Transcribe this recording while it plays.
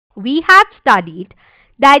We have studied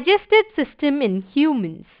digestive system in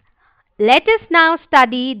humans. Let us now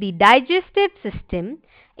study the digestive system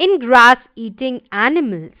in grass-eating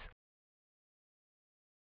animals.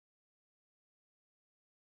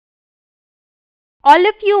 All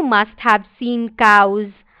of you must have seen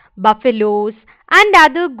cows, buffaloes, and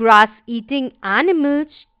other grass-eating animals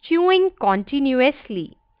chewing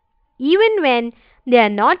continuously, even when they are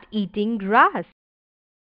not eating grass.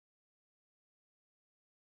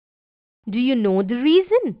 Do you know the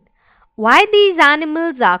reason why these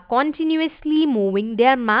animals are continuously moving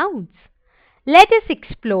their mouths? Let us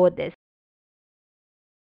explore this.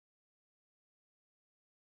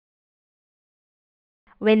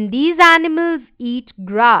 When these animals eat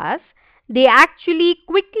grass, they actually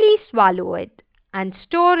quickly swallow it and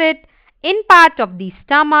store it in part of the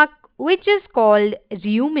stomach, which is called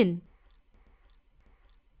rumen.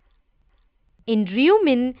 In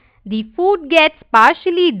rumen, the food gets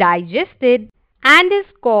partially digested and is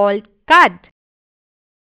called cud.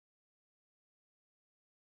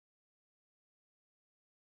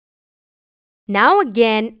 Now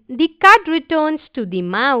again, the cud returns to the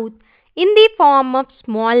mouth in the form of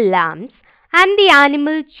small lumps and the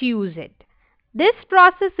animal chews it. This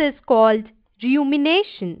process is called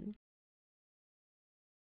rumination.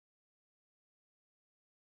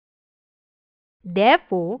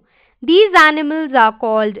 Therefore, these animals are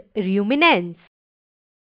called ruminants.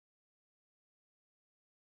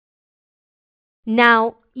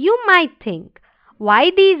 Now, you might think, why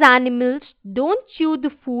these animals don't chew the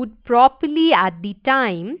food properly at the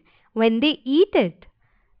time when they eat it?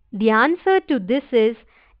 The answer to this is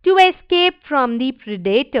to escape from the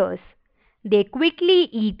predators. They quickly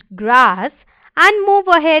eat grass and move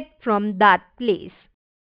ahead from that place.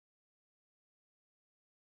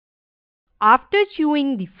 After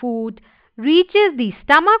chewing, the food reaches the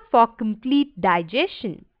stomach for complete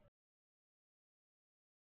digestion.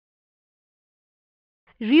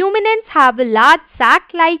 Ruminants have a large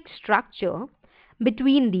sac-like structure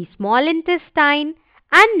between the small intestine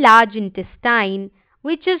and large intestine,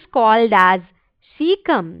 which is called as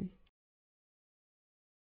cecum.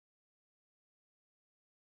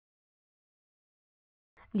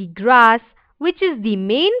 The grass, which is the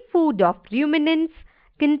main food of ruminants,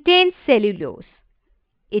 contains cellulose.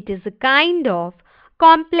 It is a kind of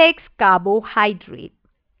complex carbohydrate.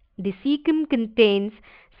 The cecum contains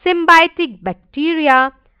symbiotic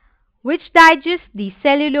bacteria which digest the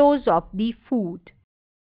cellulose of the food.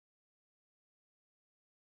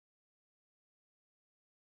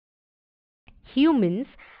 Humans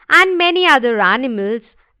and many other animals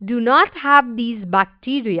do not have these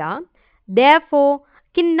bacteria, therefore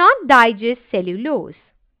cannot digest cellulose.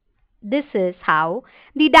 This is how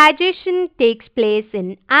the digestion takes place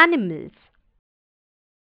in animals.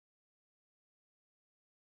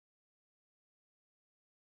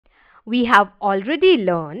 We have already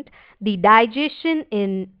learned the digestion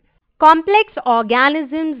in complex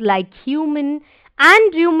organisms like human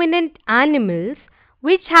and ruminant animals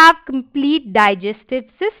which have complete digestive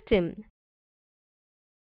system.